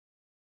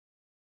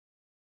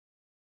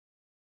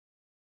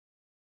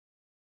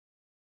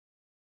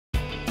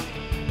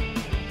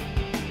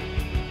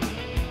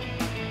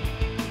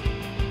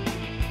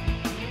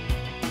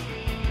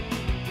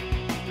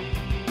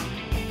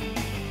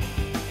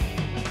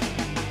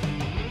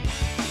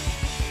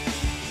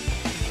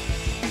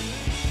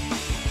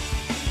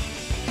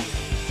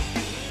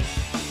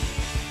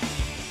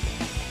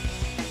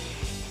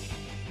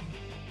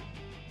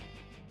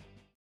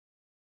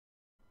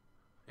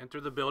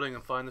Enter the building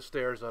and find the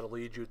stairs that'll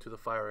lead you to the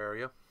fire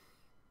area.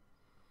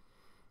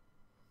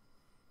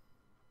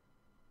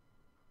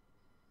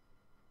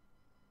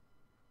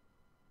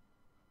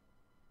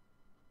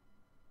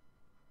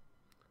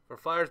 For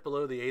fires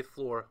below the 8th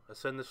floor,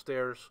 ascend the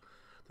stairs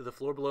to the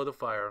floor below the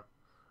fire.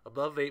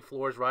 Above 8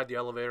 floors, ride the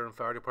elevator and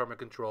fire department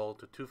control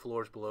to 2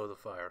 floors below the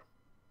fire.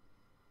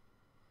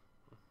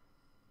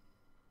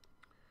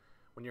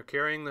 When you're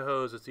carrying the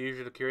hose, it's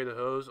easier to carry the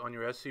hose on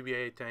your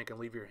SCBA tank and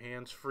leave your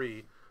hands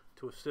free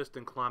to assist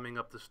in climbing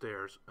up the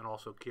stairs and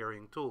also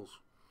carrying tools.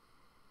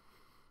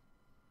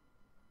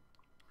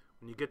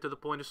 When you get to the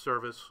point of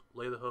service,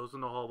 lay the hose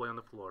in the hallway on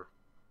the floor.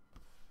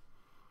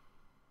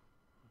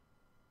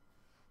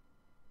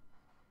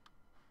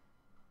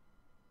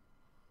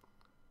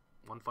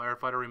 One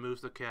firefighter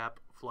removes the cap,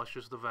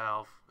 flushes the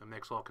valve, and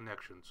makes all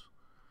connections.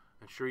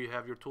 Ensure you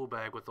have your tool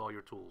bag with all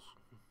your tools.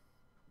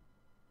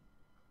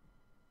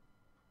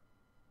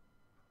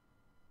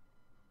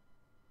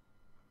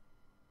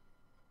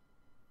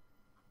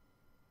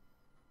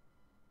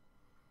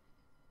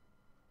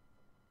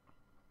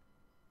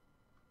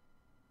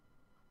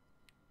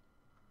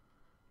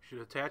 You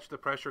should attach the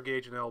pressure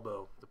gauge and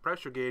elbow. The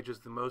pressure gauge is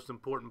the most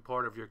important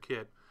part of your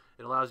kit.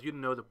 It allows you to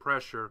know the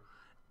pressure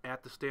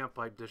at the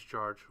standpipe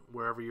discharge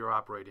wherever you're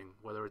operating,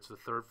 whether it's the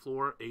 3rd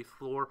floor, 8th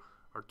floor,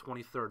 or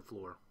 23rd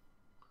floor.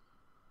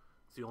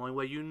 It's the only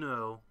way you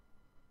know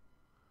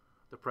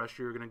the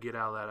pressure you're going to get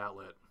out of that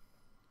outlet.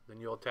 Then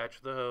you'll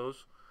attach the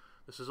hose.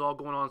 This is all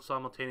going on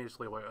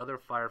simultaneously while other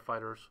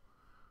firefighters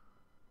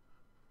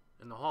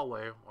in the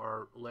hallway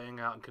are laying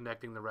out and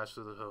connecting the rest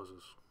of the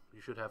hoses. You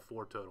should have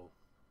 4 total.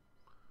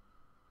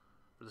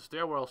 For the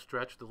stairwell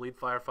stretch, the lead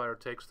firefighter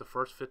takes the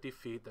first 50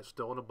 feet that's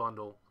still in a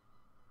bundle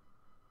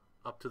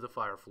up to the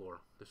fire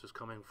floor. This is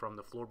coming from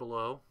the floor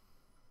below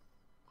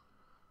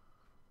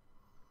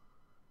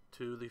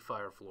to the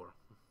fire floor.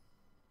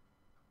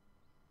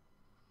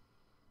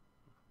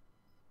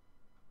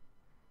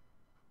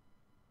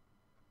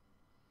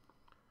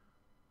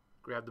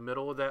 Grab the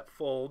middle of that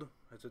fold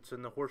as it's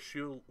in the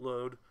horseshoe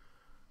load.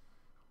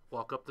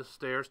 Walk up the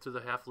stairs to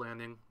the half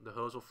landing. The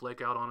hose will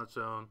flake out on its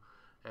own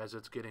as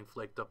it's getting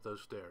flaked up those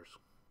stairs.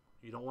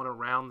 You don't want to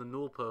round the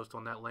newel post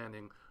on that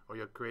landing or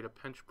you'll create a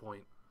pinch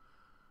point,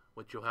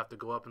 which you'll have to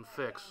go up and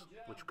fix,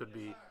 which could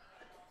be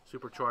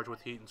supercharged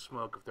with heat and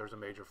smoke if there's a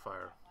major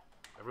fire.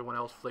 Everyone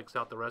else flakes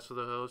out the rest of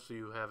the hose so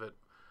you have it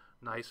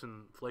nice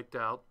and flaked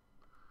out.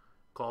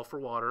 Call for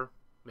water.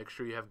 Make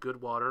sure you have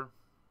good water.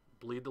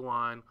 Bleed the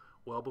line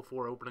well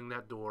before opening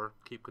that door.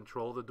 Keep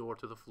control of the door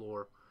to the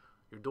floor.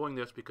 You're doing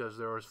this because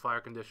there is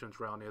fire conditions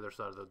around the other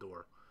side of the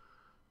door.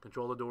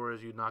 Control the door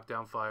as you knock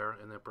down fire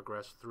and then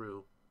progress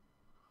through.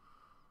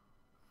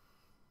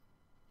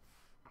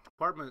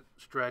 Department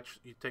stretch,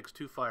 it takes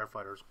 2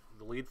 firefighters.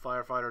 The lead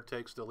firefighter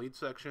takes the lead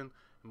section,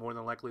 and more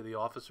than likely the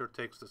officer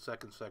takes the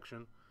second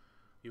section.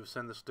 You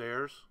ascend the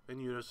stairs in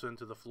unison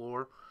to the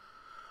floor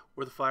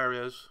where the fire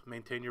is.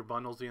 Maintain your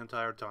bundles the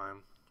entire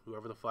time.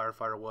 Whoever the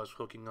firefighter was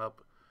hooking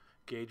up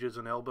gauges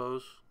and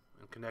elbows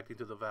and connecting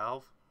to the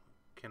valve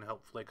can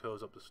help flake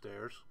hose up the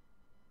stairs.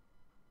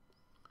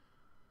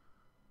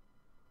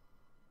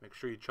 Make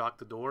sure you chock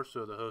the door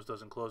so the hose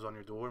doesn't close on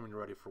your door when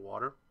you're ready for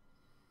water.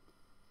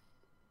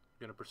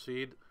 You're going to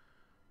proceed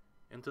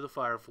into the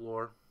fire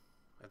floor.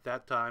 At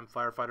that time,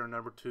 firefighter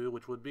number 2,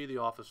 which would be the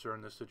officer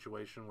in this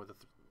situation with the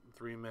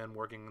 3 men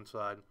working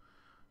inside,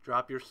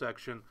 drop your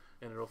section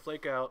and it'll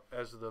flake out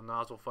as the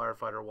nozzle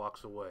firefighter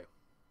walks away.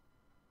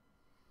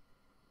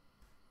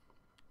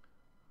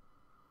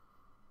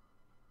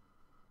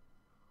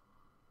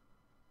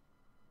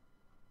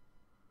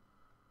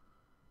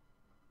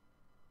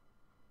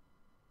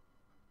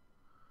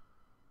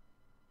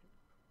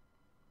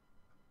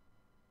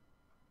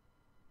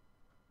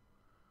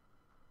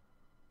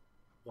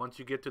 Once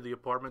you get to the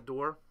apartment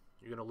door,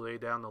 you're going to lay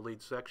down the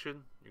lead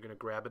section. You're going to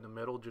grab in the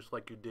middle just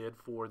like you did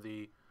for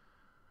the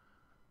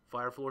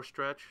fire floor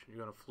stretch. You're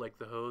going to flake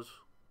the hose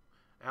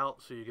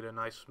out so you get a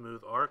nice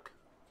smooth arc.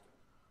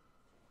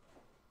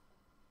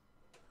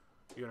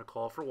 You're going to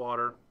call for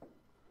water.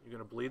 You're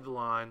going to bleed the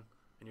line.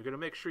 And you're going to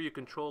make sure you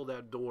control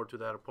that door to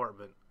that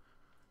apartment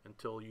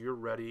until you're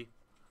ready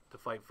to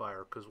fight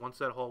fire. Because once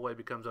that hallway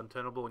becomes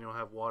untenable and you don't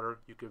have water,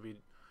 you could be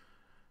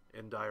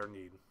in dire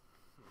need.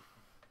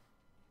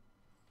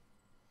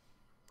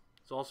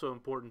 It's also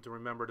important to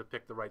remember to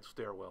pick the right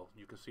stairwell.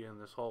 You can see in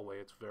this hallway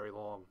it's very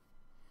long.